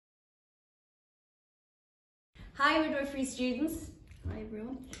Hi Midwifery students. Hi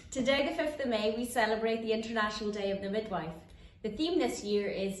everyone. Today the 5th of May we celebrate the International Day of the Midwife. The theme this year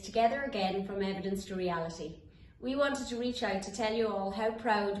is Together Again from Evidence to Reality. We wanted to reach out to tell you all how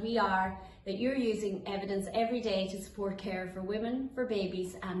proud we are that you're using evidence every day to support care for women, for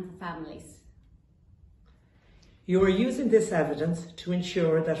babies and for families. You are using this evidence to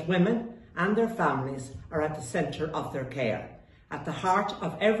ensure that women and their families are at the centre of their care, at the heart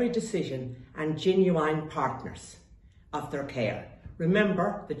of every decision and genuine partners of their care.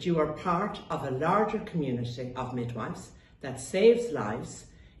 Remember that you are part of a larger community of midwives that saves lives,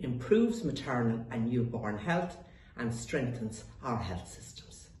 improves maternal and newborn health and strengthens our health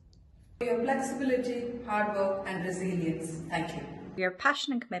systems. For your flexibility, hard work and resilience, thank you. For your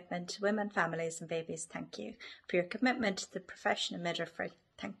passion and commitment to women, families and babies, thank you. For your commitment to the profession of midwifery,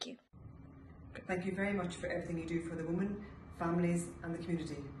 thank you. Thank you very much for everything you do for the women, families and the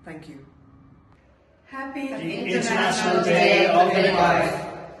community. Thank you. Happy International Day of the Midwife.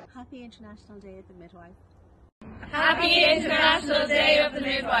 Happy International Day of the Midwife. Happy International Day of the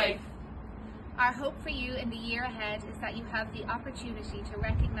Midwife. Our hope for you in the year ahead is that you have the opportunity to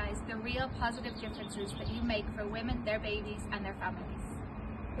recognise the real positive differences that you make for women, their babies and their families.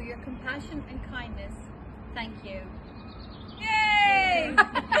 For your compassion and kindness, thank you. Yay!